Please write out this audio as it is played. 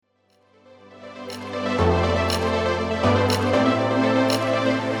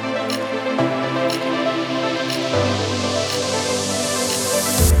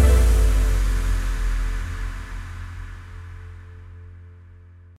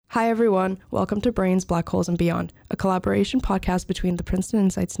Hi everyone, welcome to Brains, Black Holes, and Beyond, a collaboration podcast between the Princeton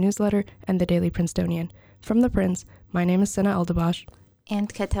Insights newsletter and the Daily Princetonian. From the Prince, my name is Sena Eldabash.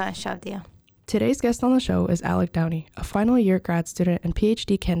 And Keta Shavdia. Today's guest on the show is Alec Downey, a final year grad student and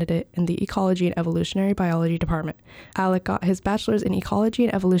PhD candidate in the Ecology and Evolutionary Biology department. Alec got his bachelor's in Ecology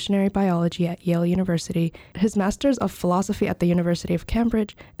and Evolutionary Biology at Yale University, his master's of philosophy at the University of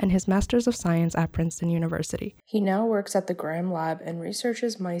Cambridge, and his master's of science at Princeton University. He now works at the Graham Lab and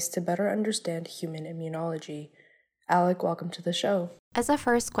researches mice to better understand human immunology. Alec, welcome to the show. As a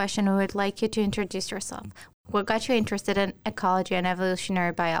first question, we would like you to introduce yourself. What got you interested in ecology and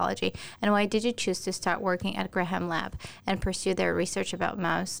evolutionary biology, and why did you choose to start working at Graham Lab and pursue their research about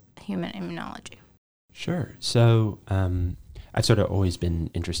mouse human immunology? Sure. So I've sort of always been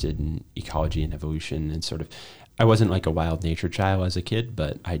interested in ecology and evolution, and sort of, I wasn't like a wild nature child as a kid,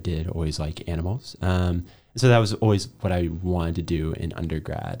 but I did always like animals. So that was always what I wanted to do in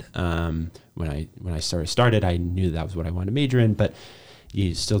undergrad. When I started, I knew that was what I wanted to major in, but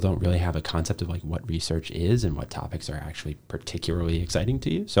you still don't really have a concept of like what research is and what topics are actually particularly exciting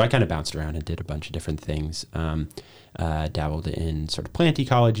to you. So I kind of bounced around and did a bunch of different things, dabbled in sort of plant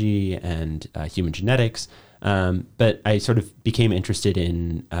ecology and human genetics. But I sort of became interested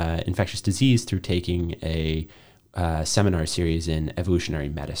in infectious disease through taking a seminar series in evolutionary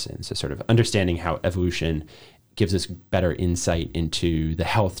medicine. So sort of understanding how evolution gives us better insight into the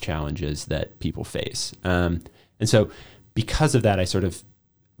health challenges that people face. And so because of that, I sort of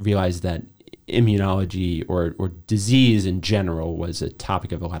realized that immunology or disease in general was a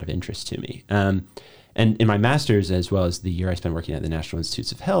topic of a lot of interest to me. And in my master's, as well as the year I spent working at the National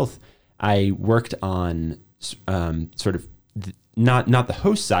Institutes of Health, I worked on sort of not the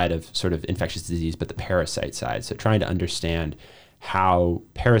host side of sort of infectious disease, but the parasite side. So trying to understand how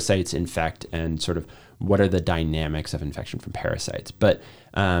parasites infect and sort of what are the dynamics of infection from parasites. But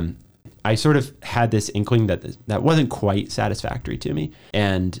I sort of had this inkling that wasn't quite satisfactory to me.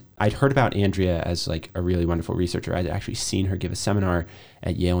 And I'd heard about Andrea as like a really wonderful researcher. I'd actually seen her give a seminar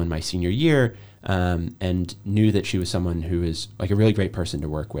at Yale in my senior year, and knew that she was someone who is like a really great person to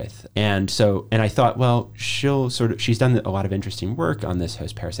work with. And I thought, well, she's done a lot of interesting work on this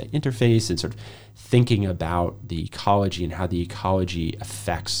host-parasite interface and sort of thinking about the ecology and how the ecology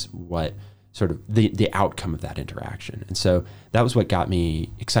affects what sort of the outcome of that interaction. And so that was what got me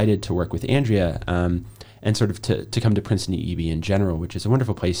excited to work with Andrea, and sort of to come to Princeton EB in general, which is a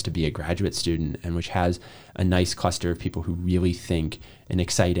wonderful place to be a graduate student and which has a nice cluster of people who really think in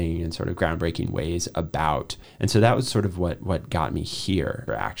exciting and sort of groundbreaking ways about. And so that was sort of what got me here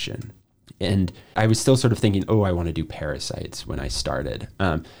for action. And I was still sort of thinking, I want to do parasites when I started.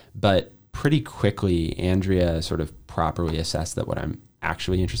 But pretty quickly, Andrea sort of properly assessed that what I'm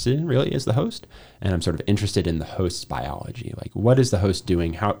actually interested in really is the host. And I'm sort of interested in the host's biology. Like, what is the host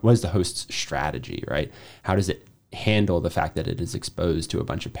doing? What is the host's strategy, right? How does it handle the fact that it is exposed to a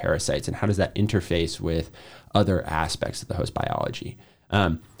bunch of parasites? And how does that interface with other aspects of the host biology?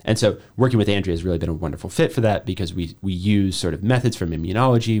 And so working with Andrea has really been a wonderful fit for that, because we use sort of methods from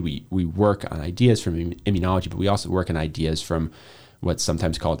immunology. We work on ideas from immunology, but we also work on ideas from what's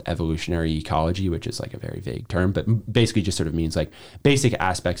sometimes called evolutionary ecology, which is like a very vague term, but basically just sort of means like basic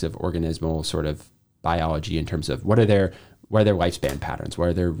aspects of organismal sort of biology in terms of what are their lifespan patterns, what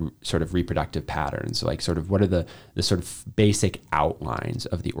are their sort of reproductive patterns, like sort of what are the sort of basic outlines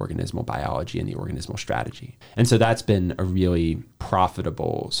of the organismal biology and the organismal strategy. And so that's been a really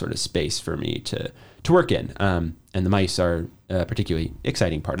profitable sort of space for me to work in. And the mice are a particularly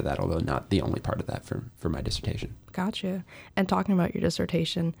exciting part of that, although not the only part of that for my dissertation. Gotcha. And talking about your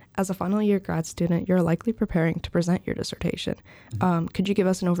dissertation, as a final year grad student, you're likely preparing to present your dissertation. Mm-hmm. Could you give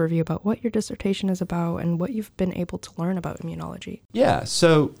us an overview about what your dissertation is about and what you've been able to learn about immunology? Yeah.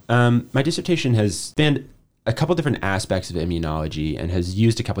 So my dissertation has spanned a couple different aspects of immunology and has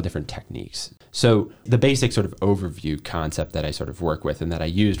used a couple different techniques. So the basic sort of overview concept that I sort of work with and that I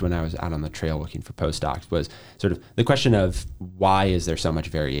used when I was out on the trail looking for postdocs was sort of the question of why is there so much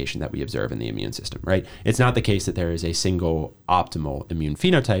variation that we observe in the immune system, right? It's not the case that there is a single optimal immune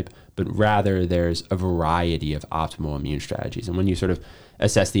phenotype, but rather there's a variety of optimal immune strategies. And when you sort of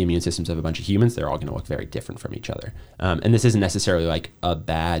assess the immune systems of a bunch of humans, they're all going to look very different from each other. And this isn't necessarily like a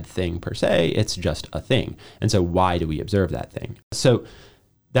bad thing per se, it's just a thing. And so why do we observe that thing? So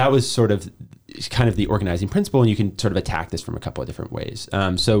that was sort of kind of the organizing principle, and you can sort of attack this from a couple of different ways.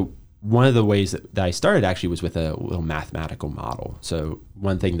 So one of the ways that I started actually was with a little mathematical model. So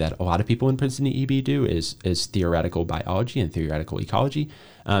one thing that a lot of people in Princeton EB do is theoretical biology and theoretical ecology.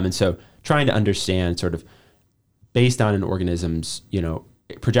 And so trying to understand sort of based on an organism's,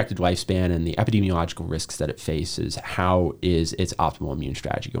 projected lifespan and the epidemiological risks that it faces, how is its optimal immune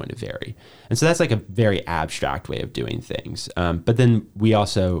strategy going to vary? And so that's like a very abstract way of doing things. But then we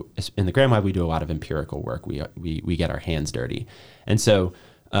also, in the Graham Lab, we do a lot of empirical work. We get our hands dirty. And so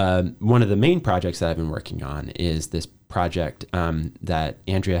one of the main projects that I've been working on is this project that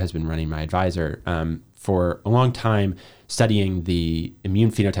Andrea has been running, my advisor, for a long time, studying the immune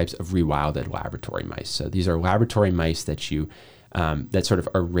phenotypes of rewilded laboratory mice. So these are laboratory mice that that sort of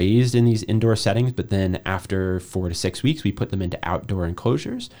are raised in these indoor settings, but then after 4 to 6 weeks, we put them into outdoor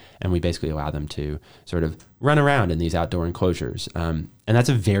enclosures, and we basically allow them to sort of run around in these outdoor enclosures. And that's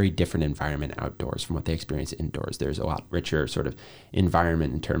a very different environment outdoors from what they experience indoors. There's a lot richer sort of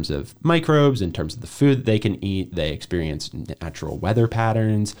environment in terms of microbes, in terms of the food that they can eat. They experience natural weather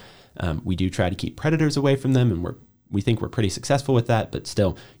patterns. We do try to keep predators away from them, and we think we're pretty successful with that, but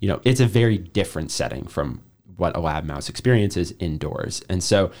still, it's a very different setting from what a lab mouse experiences indoors. And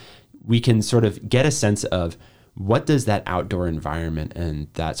so we can sort of get a sense of what does that outdoor environment and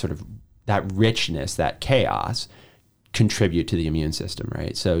that sort of that richness, that chaos contribute to the immune system,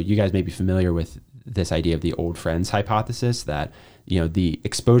 right? So you guys may be familiar with this idea of the old friends hypothesis that, the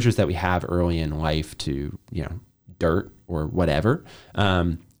exposures that we have early in life to, dirt or whatever,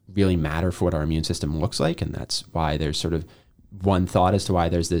 really matter for what our immune system looks like. And that's why there's sort of one thought as to why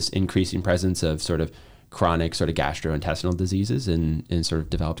there's this increasing presence of sort of chronic sort of gastrointestinal diseases in sort of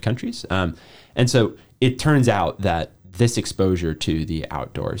developed countries. And so it turns out that this exposure to the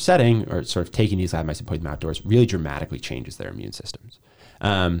outdoor setting, or sort of taking these lab mice and putting them outdoors, really dramatically changes their immune systems.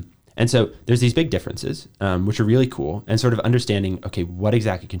 And so there's these big differences, which are really cool, and sort of understanding, okay, what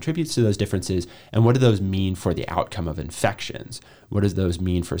exactly contributes to those differences, and what do those mean for the outcome of infections? What does those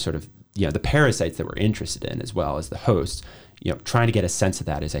mean for sort of, the parasites that we're interested in, as well as the hosts? Trying to get a sense of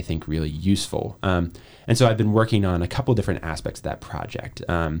that is, I think, really useful. And so I've been working on a couple different aspects of that project,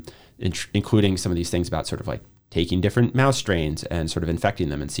 including some of these things about sort of like taking different mouse strains and sort of infecting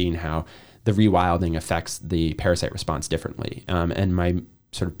them and seeing how the rewilding affects the parasite response differently. And my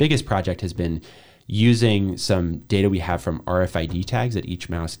sort of biggest project has been using some data we have from RFID tags that each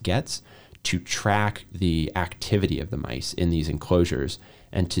mouse gets to track the activity of the mice in these enclosures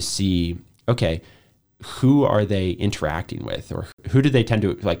and to see, okay, who are they interacting with, or who do they tend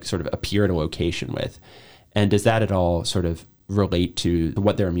to like sort of appear at a location with? And does that at all sort of relate to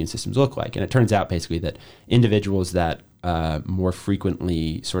what their immune systems look like? And it turns out basically that individuals that more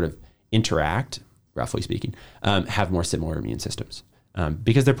frequently sort of interact, roughly speaking, have more similar immune systems.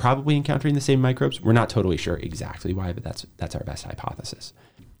 Because they're probably encountering the same microbes. We're not totally sure exactly why, but that's our best hypothesis.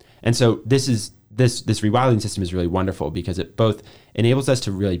 And so this rewilding system is really wonderful because it both enables us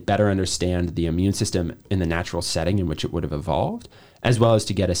to really better understand the immune system in the natural setting in which it would have evolved, as well as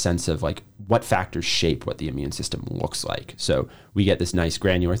to get a sense of like what factors shape what the immune system looks like. So we get this nice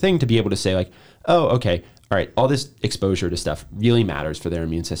granular thing to be able to say like, oh, okay, all right, all this exposure to stuff really matters for their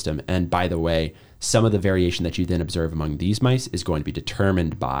immune system. And by the way, some of the variation that you then observe among these mice is going to be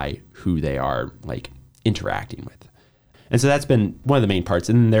determined by who they are like interacting with. And so that's been one of the main parts.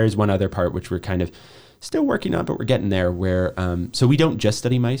 And then there's one other part which we're kind of still working on, but we're getting there where, so we don't just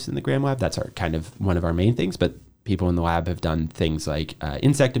study mice in the Graham Lab. That's our kind of one of our main things, but people in the lab have done things like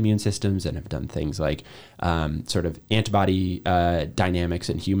insect immune systems and have done things like sort of antibody dynamics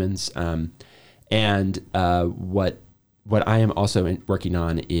in humans. And what I am also working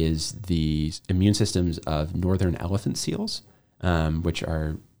on is the immune systems of northern elephant seals, which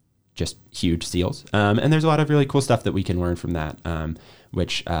are just huge seals. And there's a lot of really cool stuff that we can learn from that,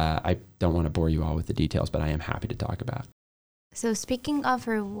 which I don't want to bore you all with the details, but I am happy to talk about. So speaking of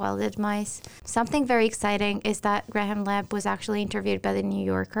rewilded mice, something very exciting is that Graham Lab was actually interviewed by The New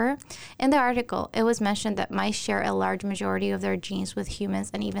Yorker. In the article, it was mentioned that mice share a large majority of their genes with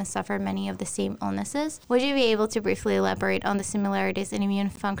humans and even suffer many of the same illnesses. Would you be able to briefly elaborate on the similarities in immune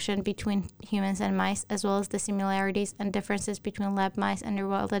function between humans and mice, as well as the similarities and differences between lab mice and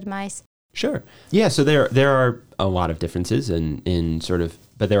rewilded mice? Sure. Yeah, so there are a lot of differences in sort of,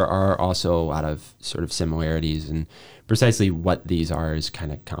 but there are also a lot of sort of similarities, and precisely what these are is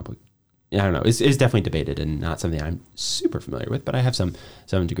kind of complicated. I don't know, is definitely debated and not something I'm super familiar with, but I have some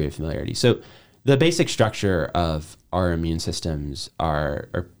degree of familiarity. So the basic structure of our immune systems are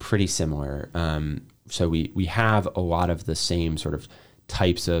pretty similar. So we have a lot of the same sort of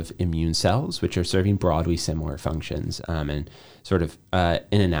types of immune cells, which are serving broadly similar functions, and sort of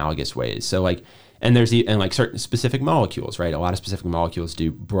in analogous ways. So like, and there's like certain specific molecules, right? A lot of specific molecules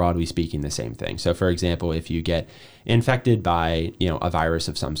do, broadly speaking, the same thing. So for example, if you get infected by, a virus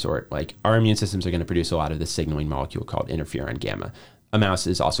of some sort, like our immune systems are going to produce a lot of this signaling molecule called interferon gamma. a mouse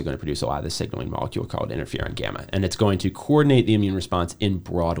is also going to produce a lot of this signaling molecule called interferon gamma, and it's going to coordinate the immune response in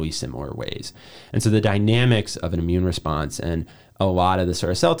broadly similar ways. And so the dynamics of an immune response and a lot of the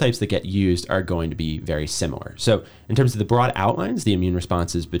sort of cell types that get used are going to be very similar. So in terms of the broad outlines, the immune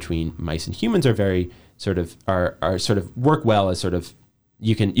responses between mice and humans are very sort of work well as sort of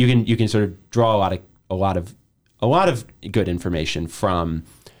you can sort of draw a lot of good information from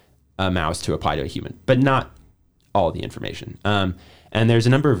a mouse to apply to a human, but not all the information. And there's a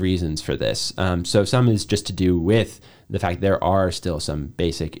number of reasons for this. So some is just to do with the fact there are still some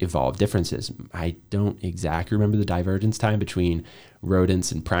basic evolved differences. I don't exactly remember the divergence time between rodents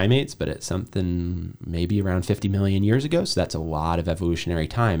and primates, but it's something maybe around 50 million years ago. So that's a lot of evolutionary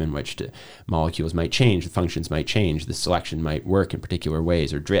time in which molecules might change, the functions might change, the selection might work in particular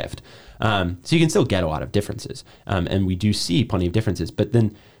ways or drift. So you can still get a lot of differences. And we do see plenty of differences, but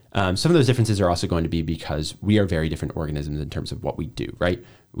then some of those differences are also going to be because we are very different organisms in terms of what we do, right?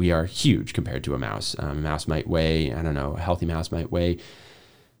 We are huge compared to a mouse. A mouse might weigh, I don't know, a healthy mouse might weigh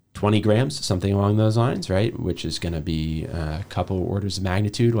 20 grams, something along those lines, right? Which is going to be a couple orders of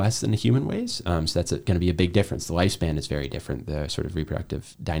magnitude less than a human weighs. So that's going to be a big difference. The lifespan is very different. The sort of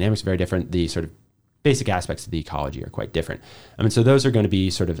reproductive dynamics are very different. The sort of basic aspects of the ecology are quite different. And so those are going to be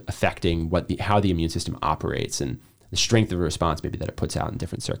sort of affecting how the immune system operates and the strength of a response maybe that it puts out in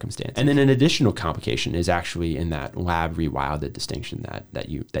different circumstances. And then an additional complication is actually in that lab rewilded distinction that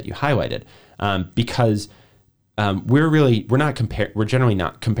you highlighted, because we're generally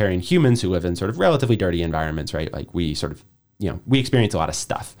not comparing humans who live in sort of relatively dirty environments, right? Like we sort of, we experience a lot of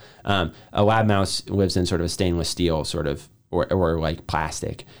stuff. A lab mouse lives in sort of a stainless steel sort of or like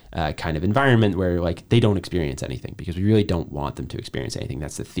plastic kind of environment where like they don't experience anything because we really don't want them to experience anything.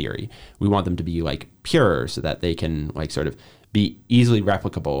 That's the theory. We want them to be like pure so that they can like sort of be easily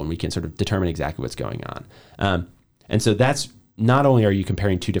replicable and we can sort of determine exactly what's going on. And so that's not only are you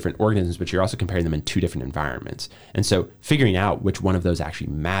comparing two different organisms, but you're also comparing them in two different environments. And so figuring out which one of those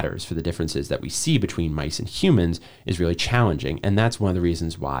actually matters for the differences that we see between mice and humans is really challenging. And that's one of the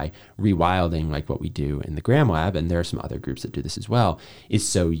reasons why rewilding, like what we do in the Graham Lab, and there are some other groups that do this as well, is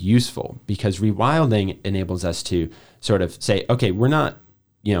so useful, because rewilding enables us to sort of say, okay, we're not,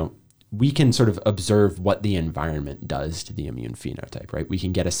 we can sort of observe what the environment does to the immune phenotype, right? We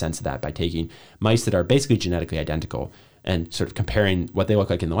can get a sense of that by taking mice that are basically genetically identical and sort of comparing what they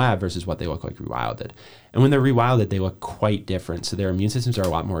look like in the lab versus what they look like rewilded. And when they're rewilded, they look quite different. So their immune systems are a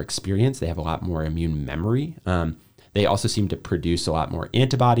lot more experienced. They have a lot more immune memory. They also seem to produce a lot more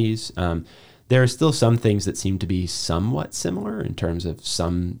antibodies. There are still some things that seem to be somewhat similar in terms of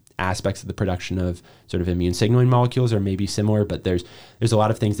some aspects of the production of sort of immune signaling molecules are maybe similar, but there's a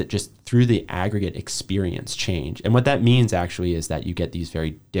lot of things that just through the aggregate experience change. And what that means actually is that you get these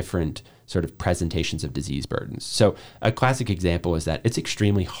very different sort of presentations of disease burdens. So a classic example is that it's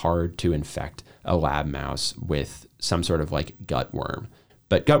extremely hard to infect a lab mouse with some sort of like gut worm.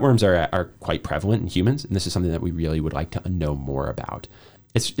 But gut worms are quite prevalent in humans, and this is something that we really would like to know more about.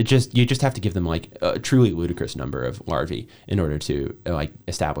 You just have to give them like a truly ludicrous number of larvae in order to like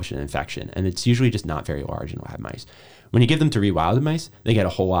establish an infection, and it's usually just not very large in lab mice. When you give them to rewilded mice, they get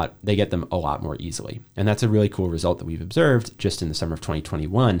them a lot more easily, and that's a really cool result that we've observed just in the summer of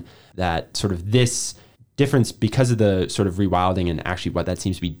 2021. That sort of this difference, because of the sort of rewilding and actually what that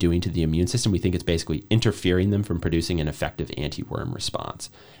seems to be doing to the immune system, we think it's basically interfering them from producing an effective anti-worm response.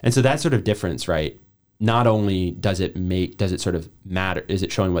 And so that sort of difference, right? Not only does it sort of matter, is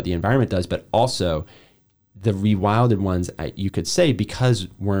it showing what the environment does, but also the rewilded ones, you could say, because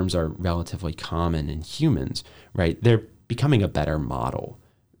worms are relatively common in humans, right? They're becoming a better model,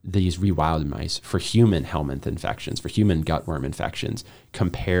 these rewilded mice, for human helminth infections, for human gutworm infections,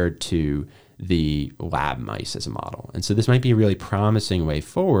 compared to the lab mice as a model. And so this might be a really promising way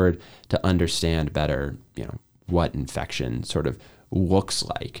forward to understand better, what infection sort of looks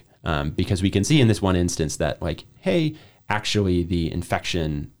like. Because we can see in this one instance that like, hey, actually the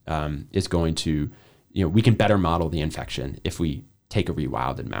infection is going to, we can better model the infection if we take a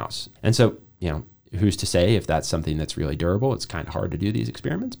rewilded mouse. And so, who's to say if that's something that's really durable? It's kind of hard to do these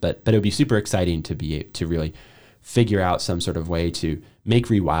experiments, but it would be super exciting to be able to really figure out some sort of way to make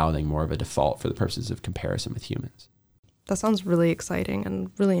rewilding more of a default for the purposes of comparison with humans. That sounds really exciting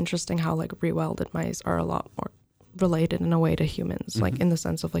and really interesting how like rewilded mice are a lot more related in a way to humans, like in the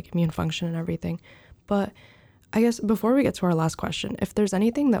sense of like immune function and everything. But I guess before we get to our last question, if there's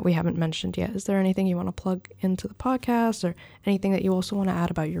anything that we haven't mentioned yet, is there anything you want to plug into the podcast or anything that you also want to add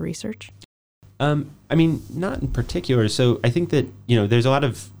about your research? I mean, not in particular. So I think that, there's a lot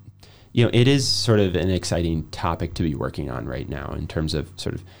of it is sort of an exciting topic to be working on right now in terms of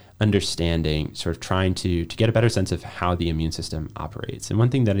sort of understanding, sort of trying to get a better sense of how the immune system operates. And one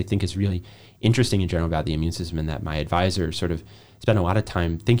thing that I think is really interesting in general about the immune system, and that my advisor sort of spent a lot of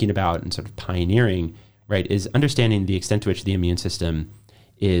time thinking about and sort of pioneering, right, is understanding the extent to which the immune system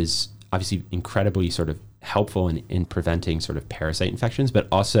is obviously incredibly sort of helpful in preventing sort of parasite infections, but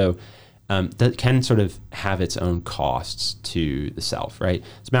also that can sort of have its own costs to the self, right?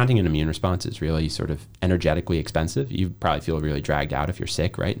 So mounting an immune response is really sort of energetically expensive. You probably feel really dragged out if you're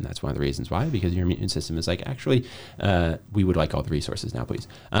sick, right? And that's one of the reasons why, because your immune system is like, actually, we would like all the resources now, please.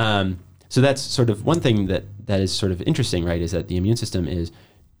 So that's sort of one thing that is sort of interesting, right? Is that the immune system is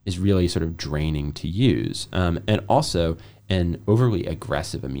really sort of draining to use. And also an overly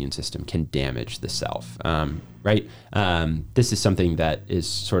aggressive immune system can damage the self, right? This is something that is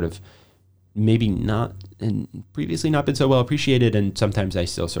sort of maybe not and previously not been so well appreciated. And sometimes I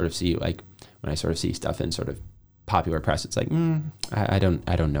still sort of see, like, when I sort of see stuff in sort of popular press, it's like, I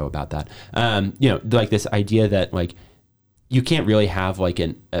don't know about that. Like this idea that like, you can't really have like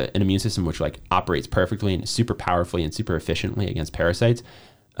an immune system which like operates perfectly and super powerfully and super efficiently against parasites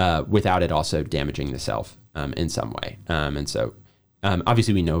without it also damaging the self in some way. And so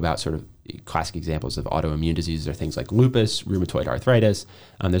obviously we know about sort of classic examples of autoimmune diseases are things like lupus, rheumatoid arthritis.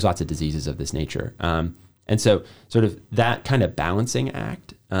 There's lots of diseases of this nature. And so sort of that kind of balancing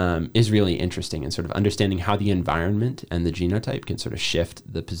act is really interesting, and sort of understanding how the environment and the genotype can sort of shift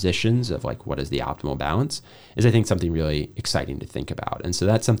the positions of like what is the optimal balance is, I think, something really exciting to think about. And so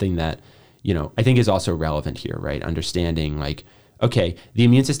that's something that, I think is also relevant here, right? Understanding like, okay, the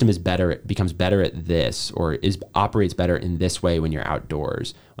immune system becomes better at this, or operates better in this way when you're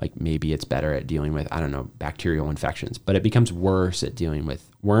outdoors. Like maybe it's better at dealing with, I don't know, bacterial infections, but it becomes worse at dealing with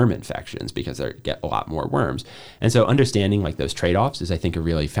worm infections because they get a lot more worms. And so understanding like those trade-offs is, I think, a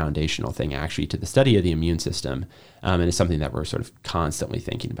really foundational thing actually to the study of the immune system. And it's something that we're sort of constantly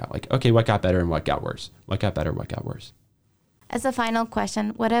thinking about, like, okay, what got better and what got worse? What got better, what got worse? As a final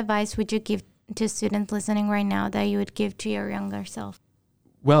question, what advice would you give to students listening right now that you would give to your younger self?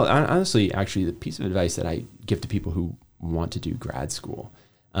 Well, honestly, actually, the piece of advice that I give to people who want to do grad school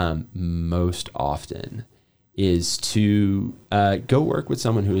most often is to go work with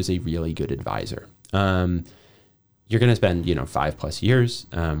someone who is a really good advisor. You're going to spend, 5+ years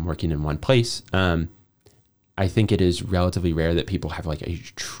working in one place. I think it is relatively rare that people have like a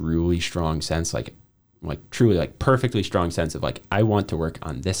truly strong sense, like truly like perfectly strong sense of like, I want to work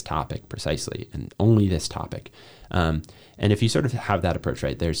on this topic precisely and only this topic. And if you sort of have that approach,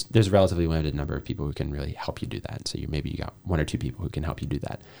 right, there's a relatively limited number of people who can really help you do that. So you got 1 or 2 people who can help you do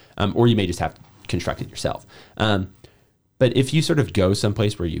that. Or you may just have to construct it yourself. But if you sort of go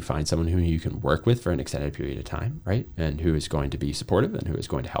someplace where you find someone who you can work with for an extended period of time, right, and who is going to be supportive and who is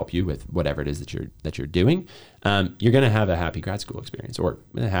going to help you with whatever it is that you're doing, you're going to have a happy grad school experience, or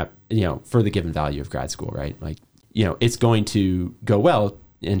for the given value of grad school, right? Like, it's going to go well.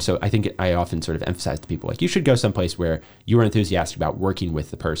 And so I think I often sort of emphasize to people, like, you should go someplace where you are enthusiastic about working with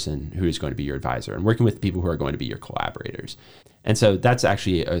the person who is going to be your advisor and working with people who are going to be your collaborators. And so that's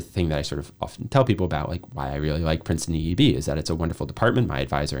actually a thing that I sort of often tell people about, like, why I really like Princeton EEB is that it's a wonderful department. My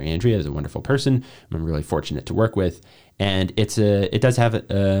advisor, Andrea, is a wonderful person I'm really fortunate to work with. And it does have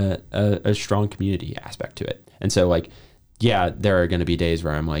a strong community aspect to it. And so, like, yeah, there are going to be days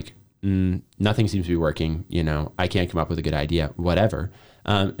where I'm like, nothing seems to be working. I can't come up with a good idea, whatever.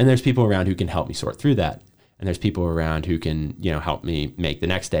 And there's people around who can help me sort through that. And there's people around who can, help me make the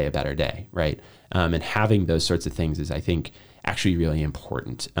next day a better day, right? And having those sorts of things is, I think, actually really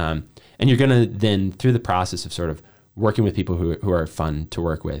important. And you're going to then, through the process of sort of working with people who are fun to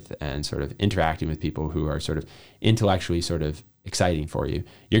work with and sort of interacting with people who are sort of intellectually sort of exciting for you,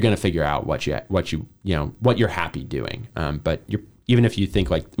 you're going to figure out what you're happy doing. But even if you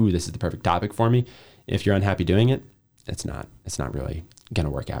think like, ooh, this is the perfect topic for me, if you're unhappy doing it, it's not really going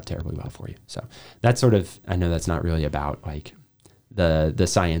to work out terribly well for you. So that's sort of, I know that's not really about like the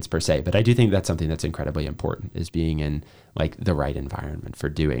science per se, but I do think that's something that's incredibly important, is being in like the right environment for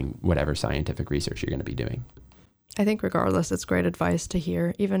doing whatever scientific research you're going to be doing. I think regardless, it's great advice to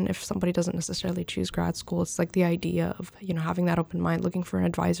hear. Even if somebody doesn't necessarily choose grad school, it's like the idea of, having that open mind, looking for an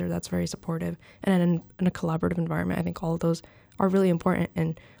advisor that's very supportive, and in a collaborative environment. I think all of those are really important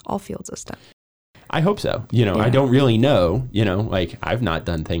in all fields of STEM. I hope so. I don't really know, like I've not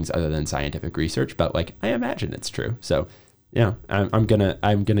done things other than scientific research, but like I imagine it's true. So yeah, I'm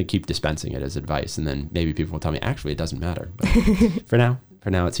gonna keep dispensing it as advice, and then maybe people will tell me actually it doesn't matter. But for now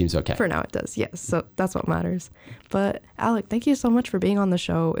it seems okay. For now it does, yes. So that's what matters. But Alec, thank you so much for being on the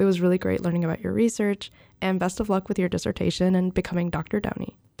show. It was really great learning about your research and best of luck with your dissertation and becoming Dr.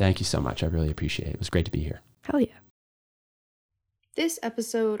 Downey. Thank you so much. I really appreciate it. It was great to be here. Hell yeah. This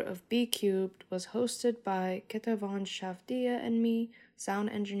episode of B Cubed was hosted by Ketavan Shavdia and me, sound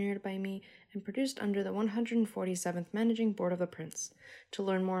engineered by me, and produced under the 147th Managing Board of the Prince. To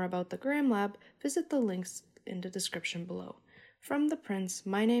learn more about the Graham Lab, visit the links in the description below. From the Prince,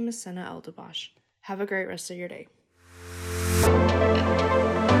 my name is Senna Eldubash. Have a great rest of your day.